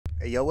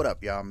Hey, yo, what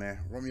up, y'all, man?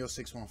 Romeo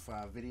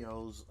 615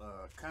 videos.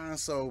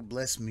 Console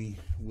blessed me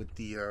with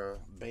the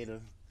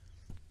beta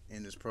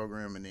in this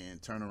program and then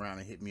turn around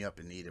and hit me up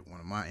and needed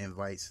one of my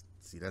invites.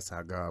 See, that's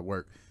how God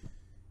works.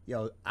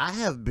 Yo, I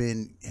have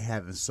been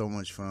having so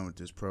much fun with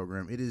this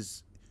program. It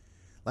is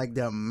like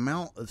the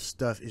amount of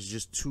stuff is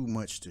just too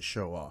much to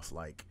show off.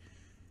 Like,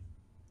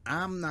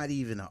 I'm not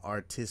even an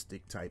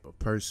artistic type of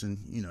person.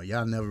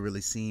 Y'all never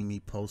really seen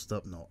me post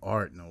up no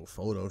art, no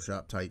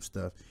Photoshop type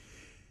stuff.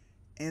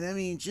 And I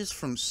mean, just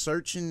from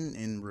searching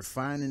and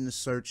refining the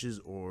searches,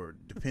 or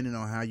depending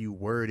on how you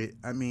word it,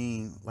 I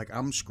mean, like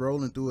I'm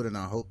scrolling through it, and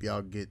I hope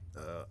y'all get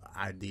an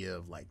idea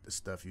of like the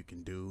stuff you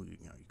can do. You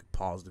can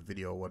pause the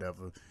video or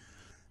whatever.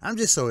 I'm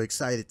just so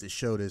excited to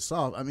show this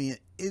off. I mean,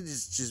 it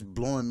is just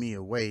blowing me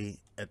away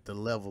at the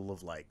level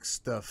of like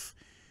stuff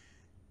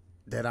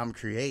that I'm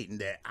creating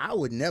that I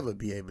would never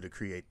be able to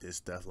create this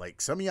stuff.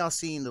 Like some of y'all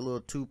seen the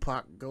little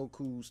Tupac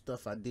Goku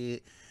stuff I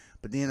did,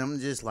 but then I'm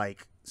just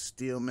like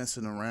still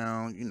messing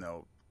around.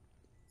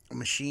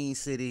 Machine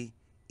City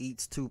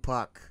eats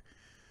Tupac.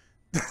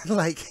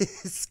 Like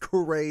it's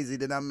crazy.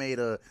 Then I made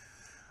a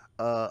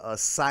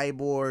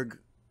cyborg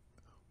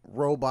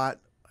robot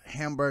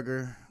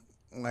hamburger.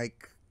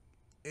 Like,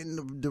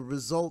 and the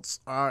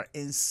results are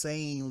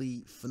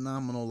insanely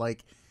phenomenal.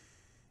 Like,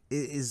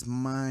 it is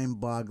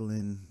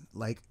mind-boggling,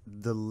 like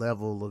the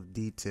level of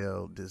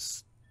detail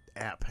this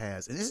app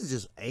has. And this is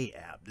just a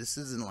app. This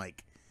isn't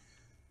like,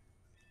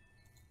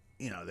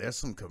 there's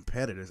some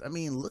competitors. I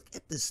mean, look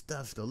at this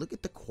stuff though. Look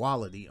at the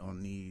quality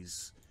on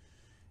these.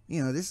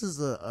 This is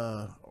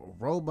a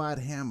robot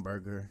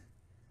hamburger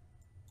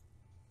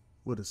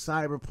with a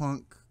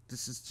cyberpunk.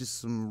 This is just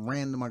some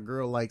random. My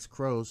girl likes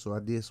crows, so I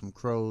did some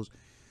crows.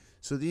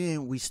 So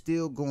then we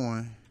still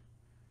going.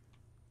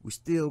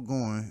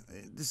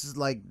 This is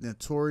like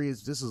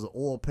Notorious. This is an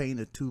oil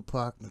painted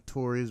Tupac,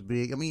 Notorious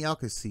Big. I mean, y'all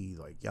can see,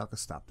 like, y'all can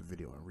stop the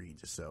video and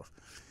read yourself.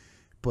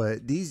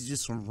 But these are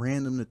just some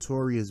random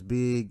Notorious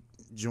Big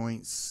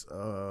joints.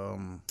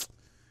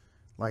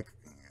 Like,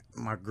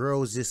 my girl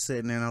was just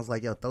sitting there, and I was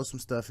like, yo, throw some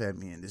stuff at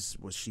me. And this is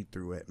what she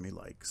threw at me,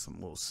 like some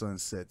little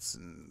sunsets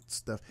and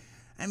stuff.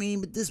 I mean,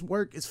 but this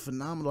work is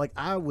phenomenal. Like,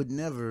 I would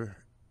never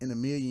in a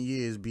million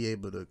years be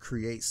able to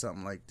create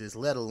something like this,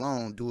 let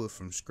alone do it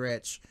from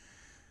scratch,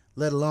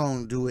 let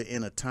alone do it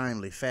in a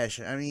timely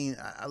fashion. I mean,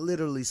 I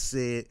literally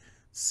said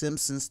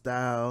Simpson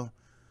style,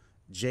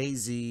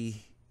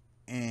 Jay-Z,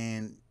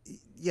 and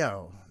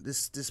yo,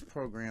 this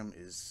program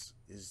is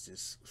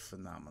just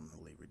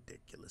phenomenally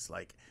ridiculous.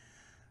 Like,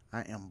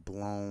 I am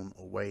blown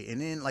away.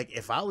 And then, like,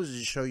 if I was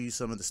to show you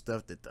some of the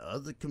stuff that the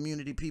other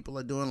community people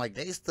are doing, like,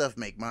 they stuff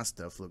make my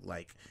stuff look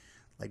like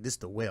this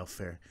the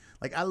welfare.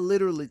 Like, I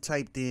literally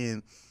typed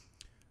in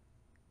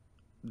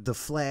the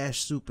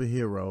Flash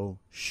superhero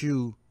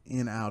shoe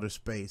in outer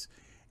space,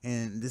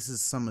 and this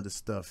is some of the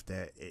stuff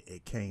that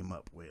it came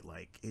up with.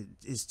 Like,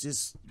 it's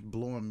just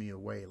blowing me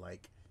away.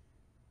 Like,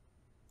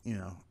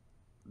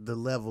 the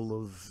level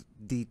of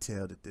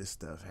detail that this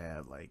stuff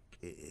have, like,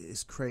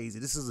 it's crazy.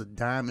 This is a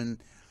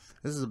diamond.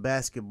 This is a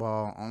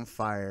basketball on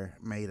fire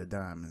made of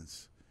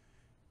diamonds.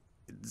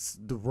 It's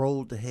the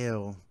road to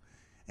hell.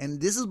 And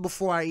this is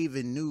before I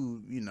even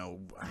knew,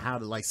 how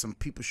to, like, some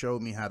people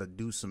showed me how to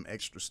do some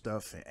extra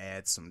stuff and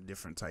add some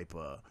different type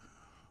of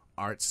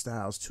art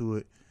styles to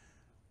it.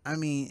 I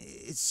mean,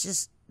 it's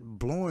just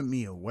blowing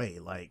me away,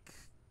 like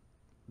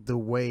the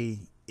way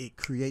it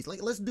creates.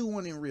 Like, let's do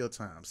one in real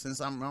time.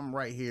 Since I'm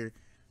right here,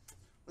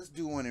 let's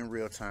do one in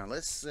real time.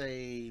 Let's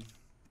say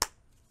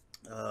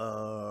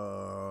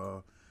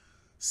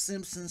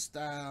Simpson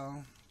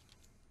style.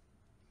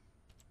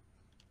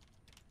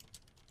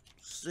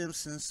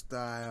 Simpson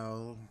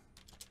style.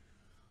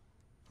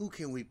 Who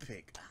can we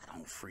pick? I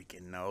don't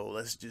freaking know.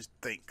 Let's just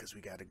think, because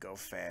we got to go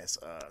fast.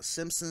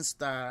 Simpson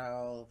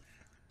style.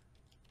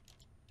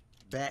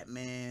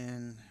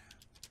 Batman.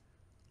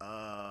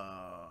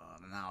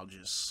 And I'll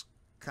just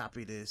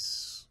copy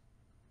this.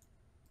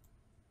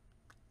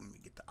 Let me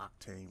get the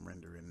Octane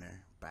render in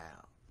there.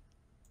 Bow.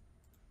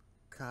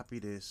 Copy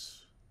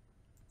this.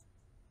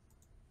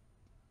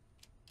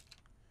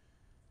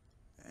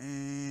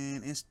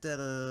 And instead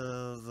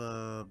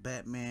of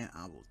Batman,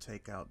 I will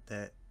take out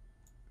that.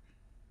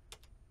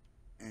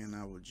 And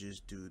I will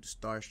just do the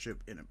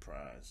Starship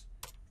Enterprise.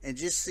 And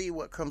just see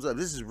what comes up.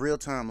 This is real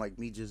time, like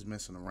me just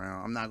messing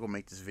around. I'm not going to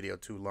make this video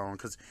too long,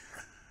 because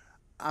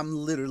I'm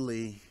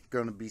literally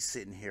going to be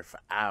sitting here for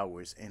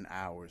hours and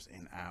hours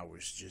and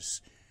hours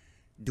just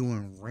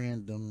doing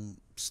random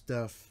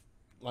stuff,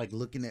 like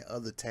looking at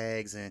other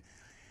tags. And,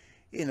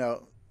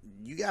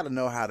 you got to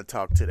know how to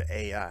talk to the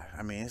AI.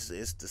 I mean, it's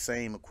the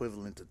same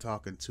equivalent to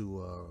talking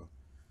to,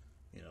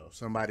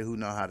 somebody who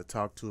know how to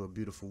talk to a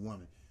beautiful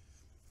woman.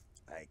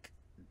 Like,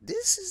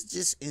 this is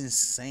just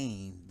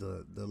insane,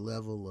 the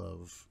level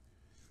of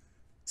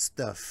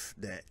stuff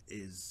that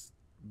is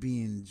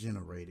being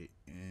generated.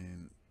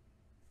 And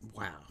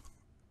wow,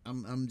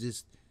 I'm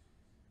just,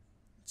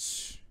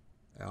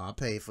 I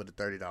paid for the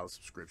 $30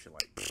 subscription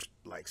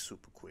like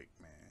super quick,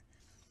 man,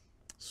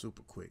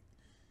 super quick.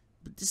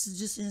 But this is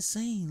just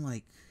insane.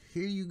 Like,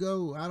 here you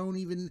go. I don't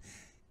even,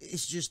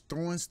 it's just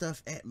throwing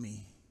stuff at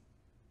me.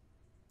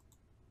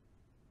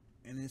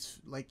 And it's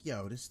like,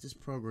 yo, this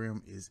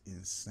program is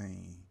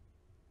insane.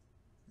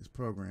 This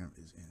program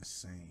is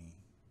insane.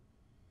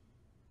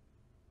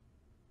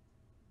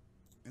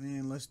 And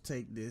then let's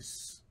take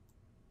this.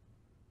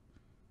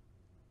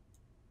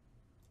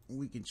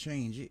 We can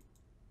change it.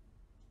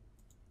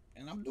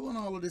 And I'm doing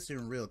all of this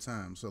in real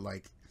time. So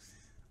like,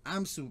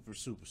 I'm super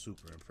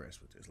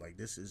impressed with this. Like,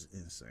 this is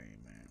insane,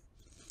 man.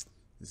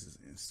 This is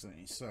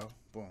insane. So,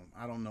 boom.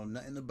 I don't know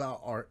nothing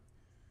about art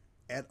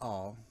at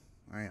all.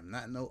 I am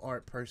not no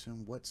art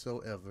person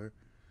whatsoever.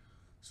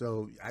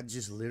 So I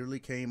just literally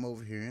came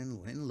over here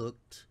and went and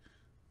looked.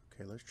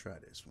 Okay, let's try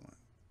this one.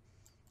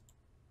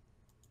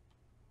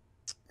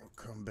 We'll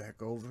come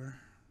back over.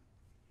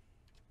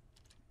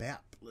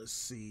 BAP. Let's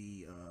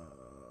see.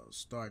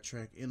 Star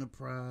Trek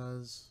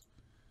Enterprise.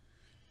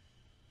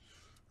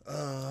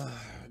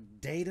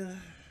 Data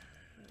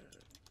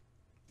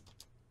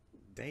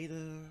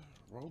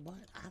robot.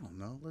 I don't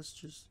know. Let's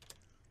just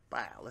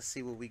wow. Let's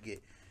see what we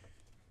get.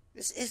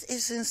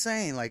 It's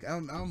insane. Like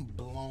I'm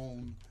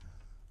blown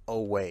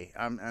away.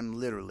 I'm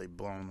literally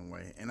blown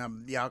away.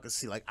 And y'all can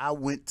see, like, I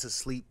went to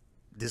sleep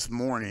this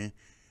morning.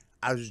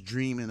 I was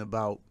dreaming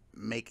about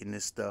making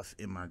this stuff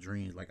in my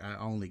dreams. Like, I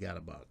only got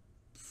about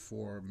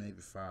 4,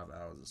 maybe 5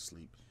 hours of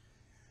sleep,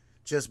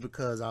 just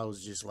because I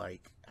was just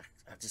like,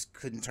 I just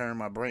couldn't turn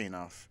my brain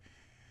off.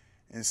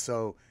 And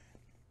so,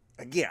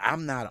 again,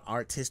 I'm not an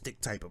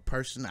artistic type of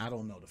person. I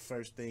don't know the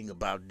first thing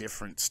about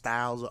different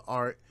styles of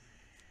art.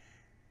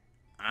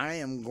 I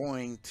am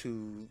going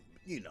to,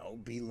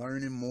 be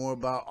learning more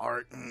about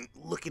art and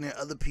looking at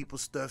other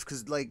people's stuff.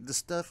 Because, like, the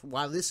stuff,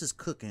 while this is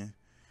cooking,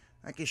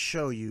 I can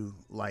show you,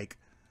 like,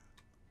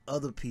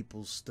 other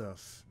people's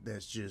stuff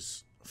that's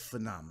just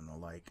phenomenal.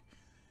 Like,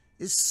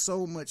 it's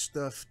so much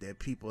stuff that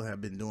people have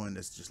been doing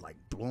that's just, like,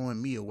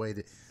 blowing me away.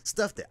 That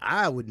stuff that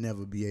I would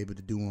never be able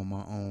to do on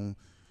my own.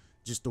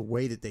 Just the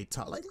way that they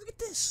talk. Like, look at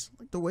this.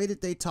 Like, the way that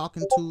they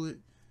talking to it.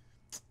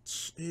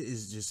 It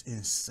is just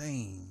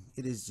insane.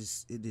 It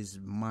is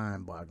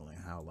mind-boggling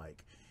how,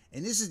 like,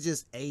 and this is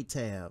just a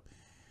tab.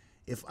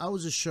 If I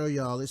was to show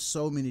y'all, there's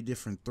so many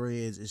different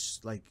threads.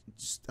 It's like,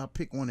 I'll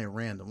pick one at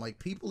random. Like,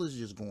 people is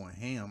just going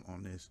ham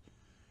on this.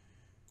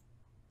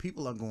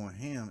 People are going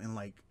ham, and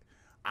like,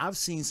 I've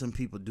seen some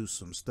people do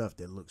some stuff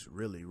that looks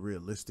really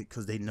realistic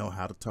because they know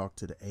how to talk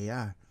to the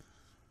AI.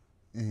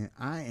 And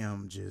I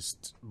am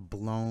just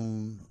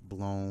blown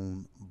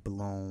away.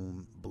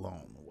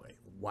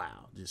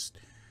 Wow. Just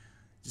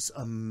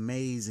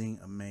amazing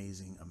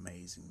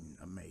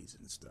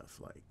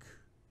stuff. Like,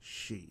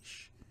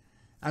 sheesh.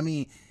 I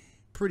mean,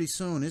 pretty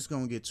soon it's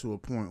going to get to a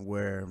point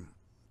where,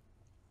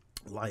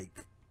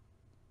 like,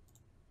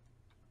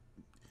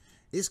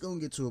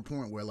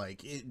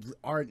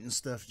 art and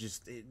stuff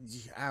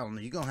I don't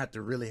know. You're going to have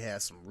to really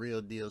have some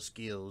real deal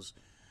skills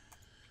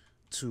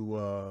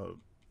to,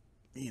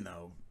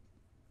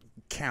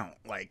 count.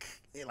 Like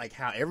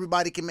how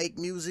everybody can make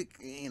music,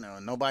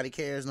 nobody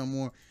cares no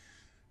more.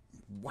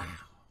 Wow.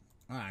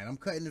 All right, I'm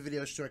cutting the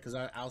video short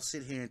because I'll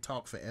sit here and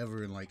talk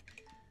forever and, like,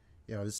 this